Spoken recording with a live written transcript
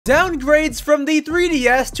Downgrades from the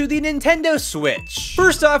 3DS to the Nintendo Switch.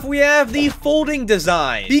 First off, we have the folding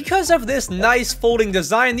design. Because of this nice folding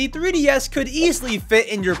design, the 3DS could easily fit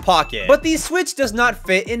in your pocket, but the Switch does not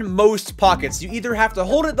fit in most pockets. You either have to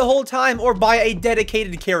hold it the whole time or buy a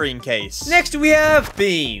dedicated carrying case. Next, we have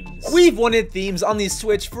themes. We've wanted themes on the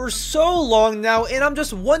Switch for so long now, and I'm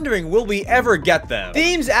just wondering, will we ever get them?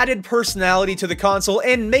 Themes added personality to the console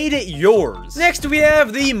and made it yours. Next, we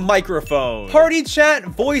have the microphone. Party chat,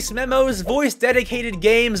 voice memos, voice dedicated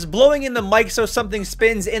games, blowing in the mic so something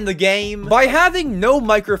spins in the game. By having no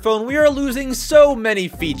microphone, we are losing so many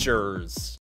features.